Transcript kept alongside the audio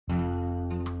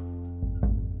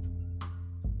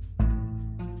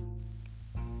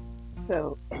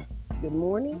So, good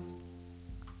morning.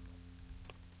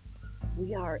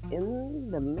 We are in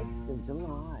the midst of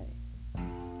July,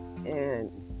 and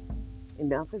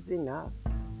enough is enough.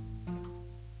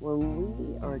 When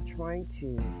we are trying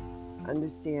to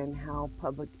understand how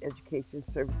public education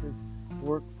services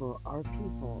work for our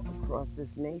people across this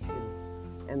nation,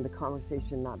 and the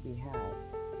conversation not be had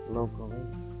locally,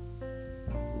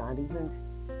 not even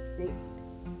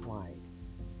statewide,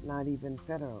 not even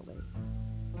federally.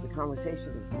 The conversation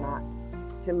is not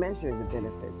to measure the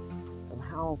benefits of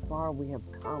how far we have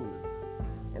come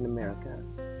in America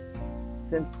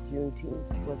since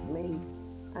Juneteenth was made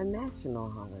a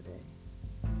national holiday.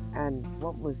 And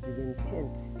what was the intent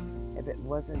if it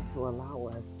wasn't to allow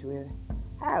us to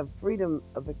have freedom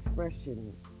of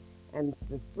expression and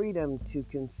the freedom to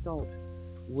consult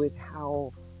with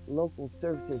how local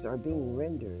services are being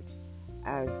rendered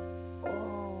as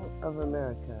all of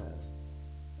America,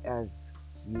 as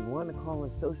you want to call a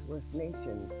socialist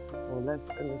nation? Well, let's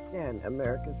understand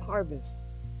America's harvest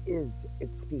is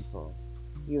its people.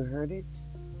 You heard it?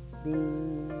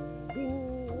 Bing,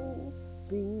 bing,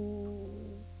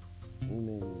 bing.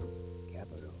 Amen.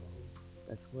 Capital.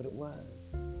 That's what it was.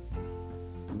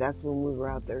 That's when we were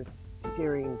out there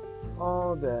sharing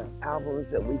all the albums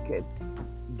that we could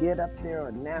get up there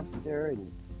on Napster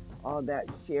and all that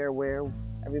shareware.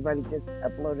 Everybody just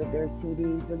uploaded their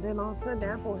CDs, and then all of a sudden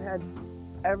Apple had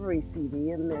every CD,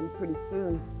 and then pretty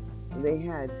soon they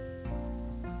had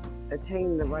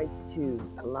attained the rights to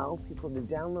allow people to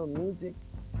download music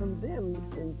from them,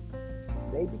 and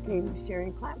they became the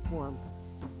sharing platform.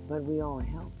 But we all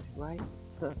helped, right?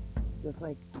 Just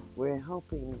like we're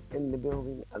helping in the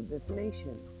building of this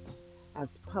nation. As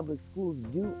public schools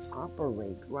do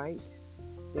operate, right?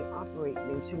 They operate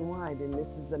nationwide, and this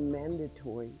is a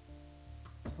mandatory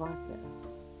process.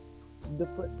 The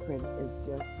footprint is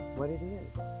just what it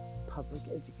is. Public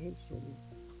education.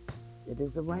 It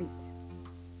is a right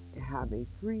to have a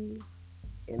free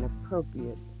and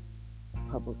appropriate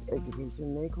public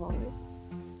education, they call it.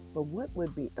 But what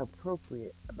would be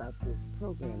appropriate about this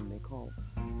program they call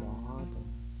the Harbor?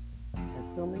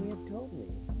 As so many have told me,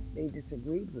 they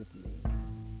disagreed with me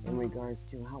in regards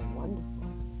to how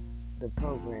wonderful the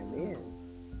program is.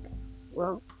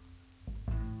 Well,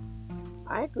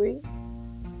 I agree.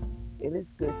 It is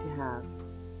good to have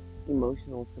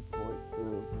emotional support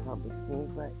through public school,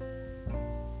 but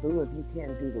if you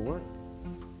can't do the work,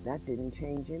 that didn't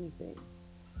change anything.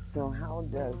 So how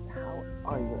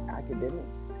are your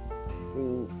academics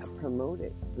being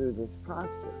promoted through this process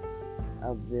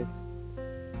of this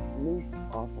lease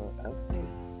offer of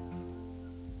faith?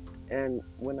 And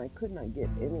when I could not get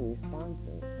any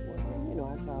responses, well, then,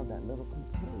 I filed that little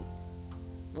complaint.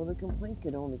 Well, the complaint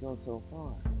could only go so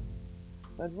far.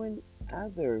 But when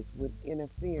others would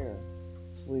interfere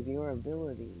with your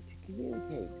ability to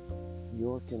communicate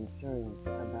your concerns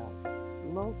about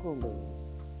locally,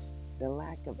 the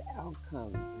lack of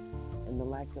outcomes and the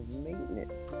lack of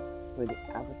maintenance for the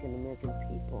African American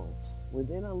people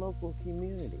within a local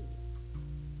community,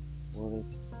 well,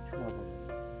 it's troubling,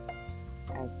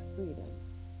 as freedom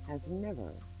has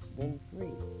never been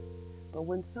free. But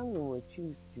when someone would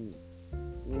choose to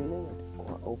limit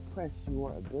or oppress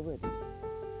your ability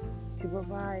to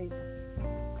provide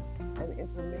an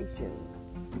information,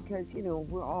 because,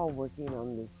 we're all working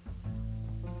on this.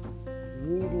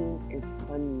 Reading is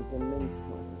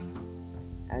fundamental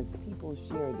as people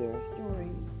share their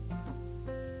stories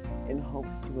in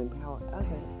hopes to empower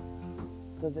others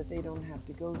so that they don't have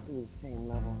to go through the same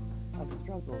level of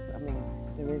struggles. I mean,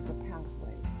 there is a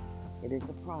pathway. It is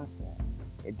a process.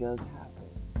 It does happen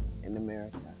in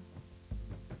America.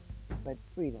 But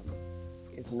freedom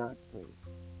is not free.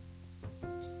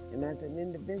 And as an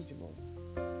individual,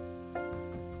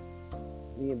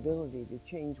 the ability to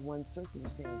change one's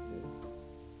circumstances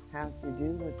has to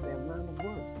do with the amount of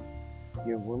work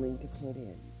you're willing to put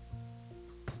in.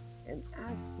 And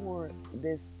as for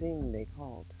this thing they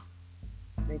call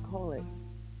it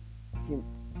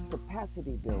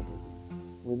capacity building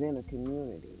within a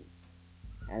community,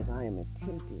 as I am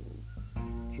attempting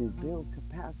to build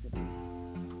capacity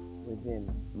within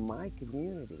my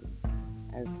community,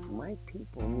 as my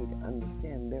people need to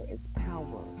understand there is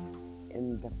power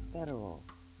in the federal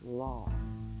law.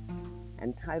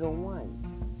 And Title I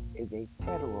is a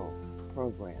federal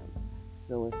program.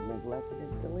 So is neglected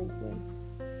and delinquent.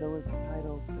 So is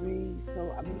Title III. So,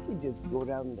 you can just go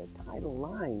down the title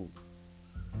line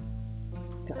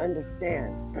to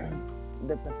understand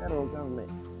that the federal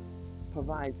government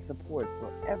provides support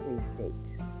for every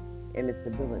state in its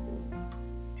ability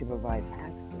to provide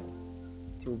access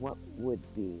to what would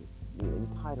be the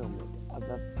entitlement of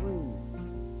a free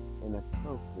an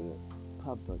appropriate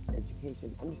public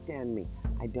education. Understand me,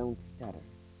 I don't stutter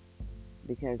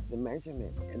because the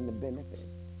measurement and the benefit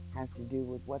has to do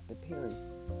with what the parents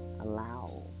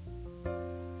allow.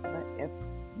 But if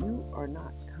you are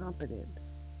not competent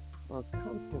or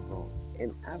comfortable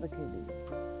in advocating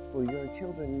for your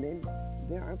children, then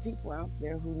there are people out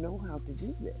there who know how to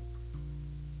do this.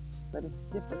 But it's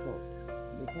difficult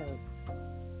because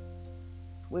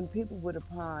when people would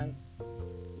apply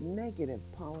negative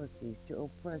policies to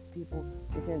oppress people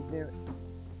because they're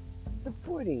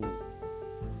supporting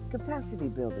capacity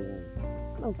building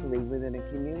locally within a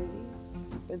community,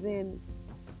 but then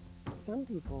some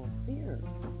people fear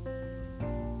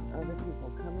other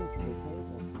people coming to the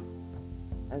table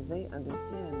as they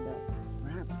understand that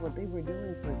perhaps what they were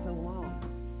doing for so long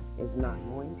is not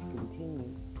going to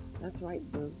continue. That's right,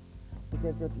 boo.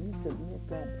 Because if you submit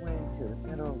that plan to the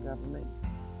federal government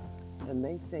and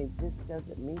they say this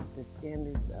doesn't meet the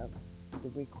standards of the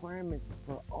requirements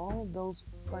for all those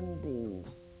funding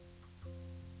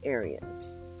areas,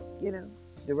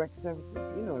 direct services,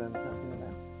 you know what I'm talking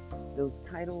about. Those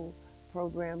title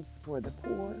programs for the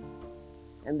poor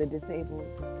and the disabled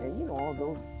and, all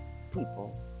those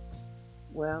people.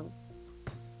 Well,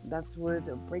 that's where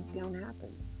the breakdown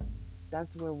happened.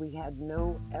 That's where we had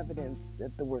no evidence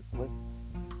that the work was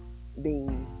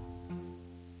being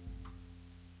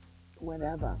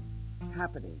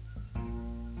happening.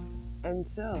 And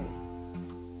so,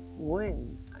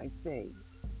 when I say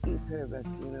e pluribus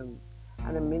unum,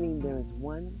 out of many there is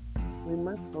one, we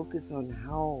must focus on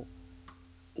how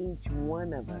each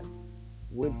one of us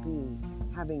would be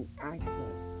having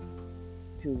access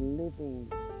to living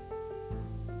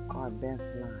our best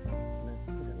lives. Let's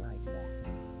put it like that.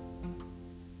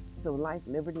 So life,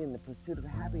 liberty, and the pursuit of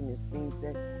happiness means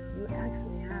that you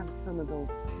actually have some of those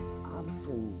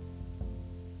options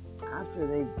after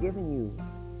they've given you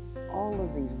all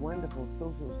of these wonderful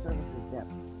social services that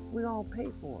we all pay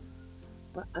for.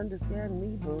 But understand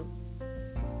me, boo,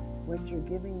 what you're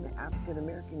giving the African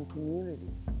American community.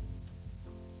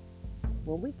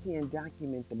 Well, we can't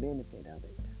document the benefit of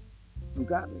it. You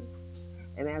got me?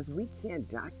 And as we can't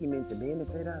document the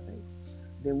benefit of it,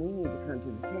 then we need to come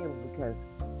to the table because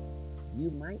you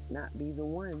might not be the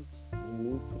one who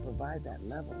needs to provide that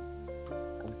level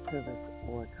of service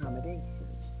or accommodation.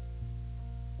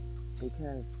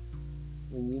 Because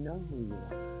when you know who you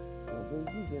are, or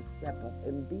when you just step up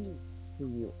and be who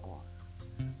you are.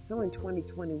 So in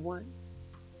 2021,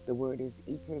 the word is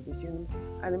e pluribus unum.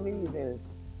 Out of many there's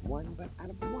one, but out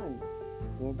of one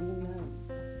there be none.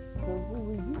 So who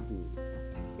will you be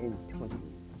in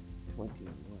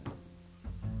 2021?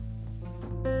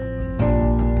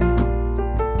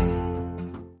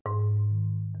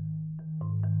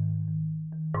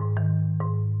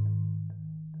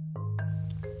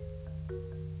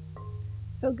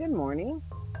 So good morning.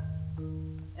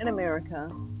 In America,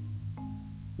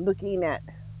 looking at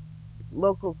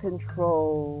local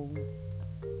control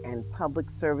and public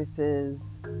services,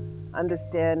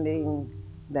 understanding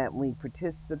that we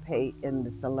participate in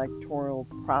this electoral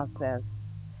process,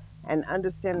 and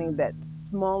understanding that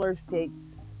smaller states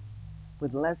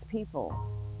with less people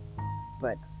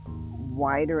but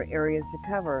wider areas to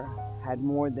cover had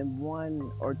more than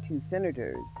one or two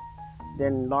senators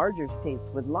than larger states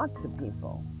with lots of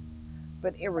people.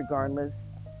 But irregardless,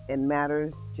 it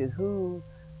matters to who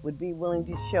would be willing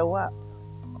to show up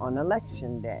on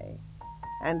election day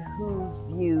and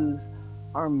whose views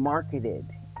are marketed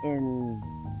in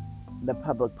the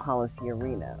public policy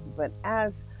arena. But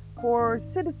as for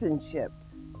citizenship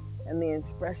and the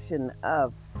expression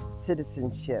of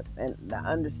citizenship and the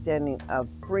understanding of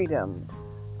freedom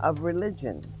of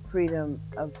religion, freedom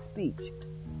of speech,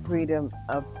 freedom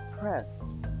of press,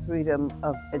 freedom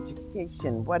of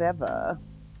education, whatever,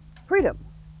 freedom.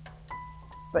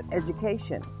 But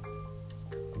education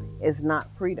is not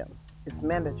freedom. It's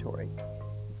mandatory.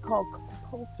 It's called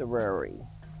compulsory.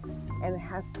 And it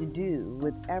has to do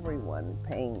with everyone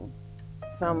paying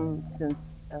some sense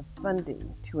of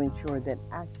funding to ensure that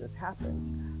access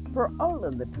happens for all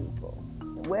of the people.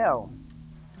 Well,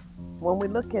 when we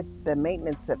look at the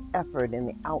maintenance of effort and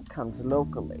the outcomes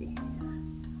locally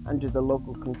under the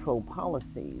local control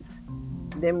policies,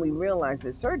 then we realize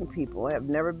that certain people have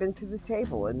never been to the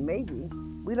table, and maybe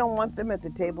we don't want them at the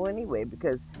table anyway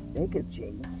because they could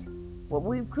change what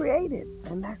we've created,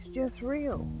 and that's just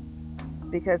real.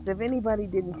 Because if anybody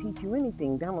didn't teach you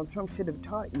anything, Donald Trump should have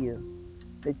taught you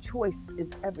that choice is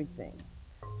everything.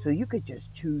 So you could just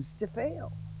choose to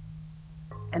fail,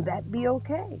 and that'd be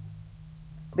okay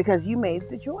because you made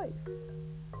the choice.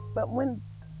 But when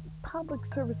public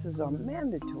services are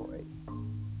mandatory,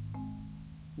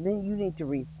 then you need to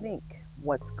rethink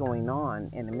what's going on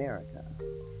in America,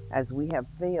 as we have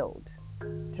failed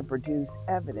to produce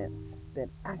evidence that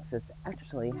access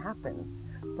actually happens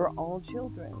for all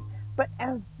children. But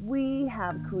as we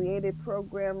have created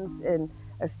programs and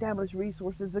established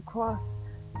resources across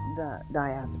the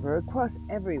diaspora, across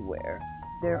everywhere,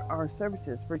 there are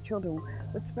services for children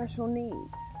with special needs.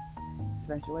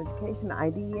 Special education,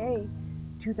 IDEA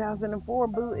 2004,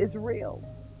 Boo, is real.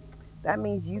 That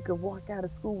means you could walk out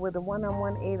of school with a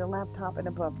one-on-one aid, a laptop, and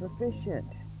above proficient.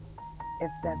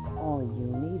 If that's all you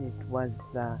needed was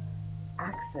the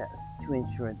access to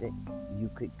ensure that you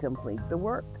could complete the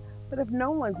work. But if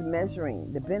no one's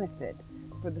measuring the benefit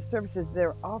for the services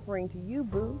they're offering to you,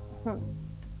 Boo,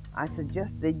 I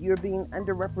suggest that you're being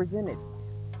underrepresented.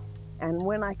 And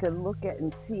when I could look at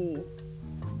and see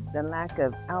the lack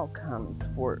of outcomes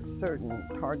for certain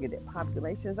targeted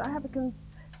populations, I have a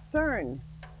concern,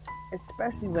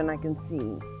 especially when I can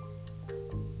see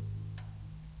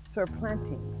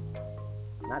supplanting,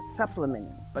 not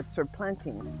supplementing, but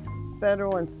supplanting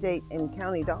federal and state and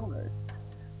county dollars,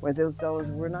 where those dollars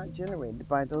were not generated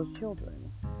by those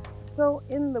children. So,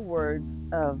 in the words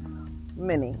of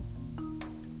many,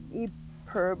 e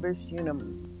pluribus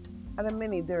unum, out of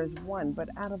many there is one, but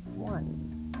out of one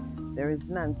there is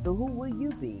none. So who will you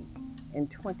be in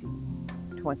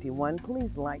 2021?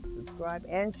 Please like, subscribe,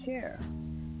 and share,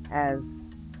 as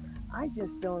I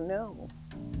just don't know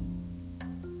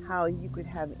how you could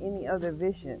have any other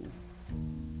vision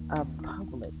of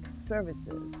public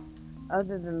services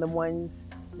other than the ones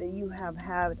that you have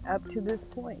had up to this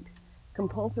point.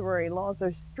 Compulsory laws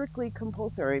are strictly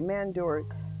compulsory,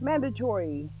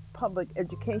 mandatory public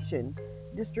education,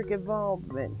 district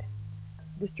involvement,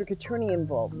 district attorney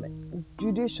involvement,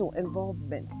 judicial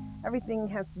involvement. Everything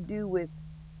has to do with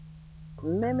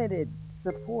limited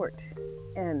support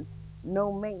and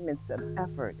no maintenance of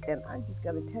effort. And I just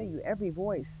got to tell you, every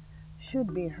voice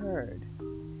should be heard.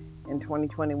 In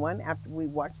 2021, after we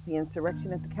watch the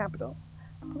insurrection at the Capitol,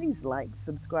 please like,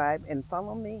 subscribe, and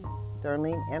follow me,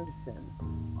 Darlene Anderson,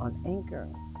 on Anchor,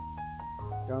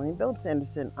 Darlene Phillips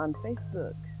Anderson on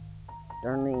Facebook,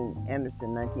 Darlene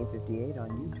Anderson 1958 on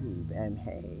YouTube, and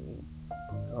hey,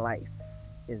 life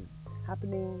is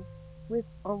happening with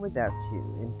or without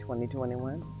you in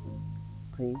 2021.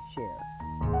 Please share.